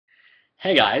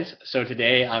Hey guys, so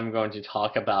today I'm going to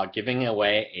talk about giving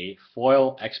away a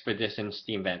foil expedition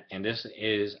steam vent, and this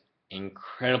is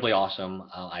incredibly awesome.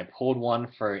 I pulled one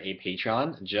for a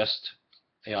Patreon.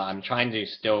 I'm trying to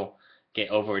still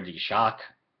get over the shock,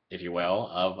 if you will,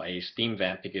 of a steam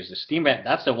vent because the steam vent,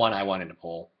 that's the one I wanted to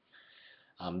pull.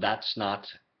 That's not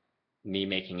me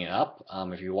making it up.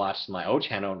 If you watched my old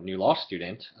channel, New Law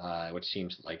Student, which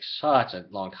seems like such a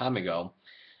long time ago,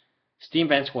 Steam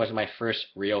Vents was my first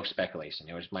real speculation.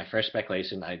 It was my first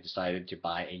speculation I decided to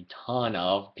buy a ton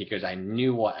of because I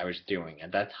knew what I was doing.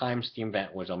 At that time, Steam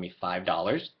Vent was only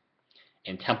 $5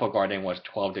 and Temple Garden was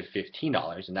 $12 to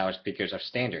 $15, and that was because of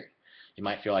standard. You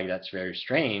might feel like that's very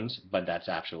strange, but that's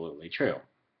absolutely true.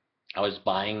 I was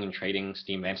buying and trading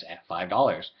Steam Vents at $5.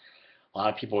 A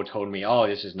lot of people told me, oh,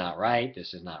 this is not right,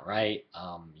 this is not right.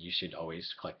 You should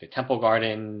always collect the Temple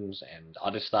Gardens and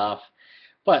other stuff.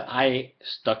 But I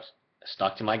stuck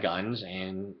to my guns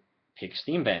and picked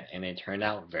Steam Vent, and it turned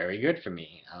out very good for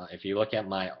me. If you look at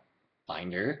my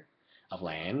binder of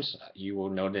lands, you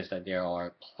will notice that there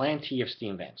are plenty of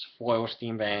Steam Vents, foil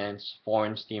Steam Vents,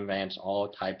 foreign Steam Vents, all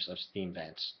types of Steam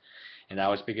Vents. And that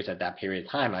was because at that period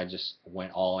of time, I just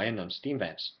went all in on Steam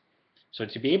Vents. So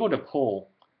to be able to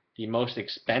pull the most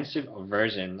expensive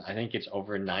version, I think it's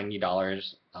over $90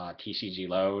 TCG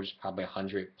lows, probably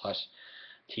 100 plus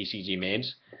TCG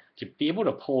mids, to be able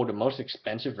to pull the most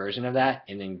expensive version of that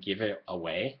and then give it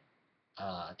away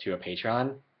to a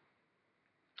Patreon,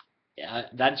 yeah,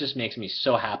 that just makes me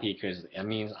so happy because it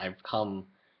means I've come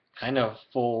kind of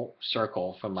full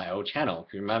circle from my old channel.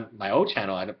 If you remember my old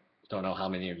channel, I don't know how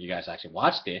many of you guys actually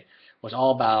watched it, was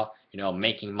all about,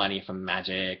 making money from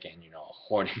Magic and,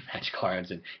 hoarding Magic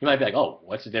cards. And you might be like, oh,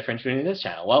 what's the difference between this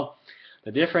channel? Well,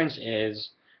 the difference is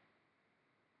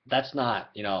that's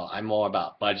not, I'm more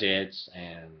about budgets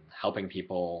and helping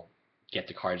people get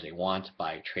the cards they want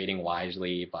by trading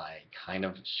wisely, by kind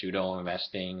of pseudo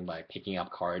investing, by picking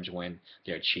up cards when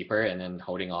they're cheaper and then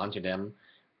holding on to them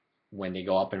when they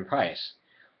go up in price.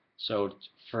 So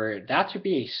for that to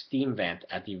be a Steam Vent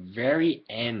at the very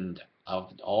end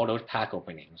of all those pack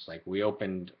openings, like we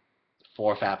opened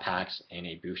 4 fat packs in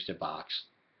a booster box,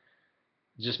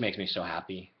 it just makes me so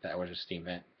happy that it was a Steam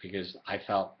Vent because I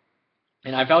felt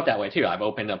that way too. I've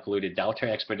opened a Polluted Delta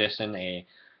Expedition,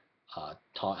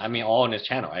 all on this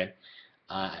channel, right?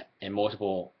 And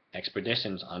multiple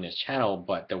expeditions on this channel,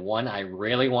 but the one I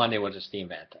really wanted was a Steam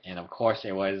Vent. And of course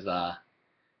it was a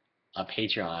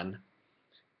Patreon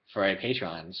for a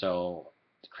Patreon, so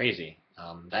it's crazy.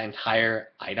 That entire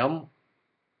item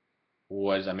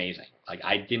was amazing.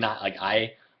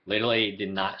 I literally did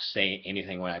not say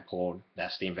anything when I pulled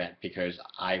that Steam Vent because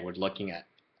I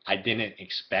didn't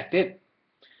expect it,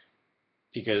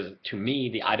 because to me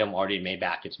the item already made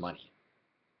back its money.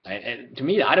 Right? And to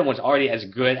me the item was already as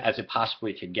good as it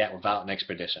possibly could get without an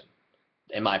expedition,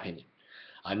 in my opinion.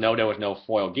 I know there was no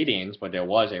foil Gideons, but there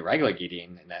was a regular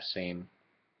Gideon in that same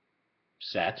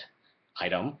set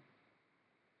item.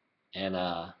 And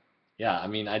yeah, I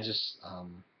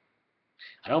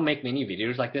don't make many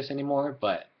videos like this anymore,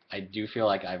 but I do feel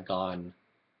like I've gone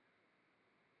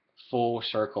full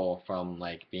circle from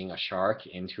like being a shark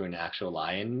into an actual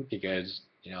lion because,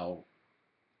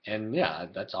 and yeah,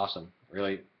 that's awesome.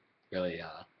 Really, really,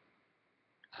 I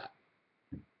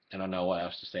don't know what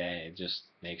else to say. It just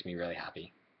makes me really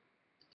happy.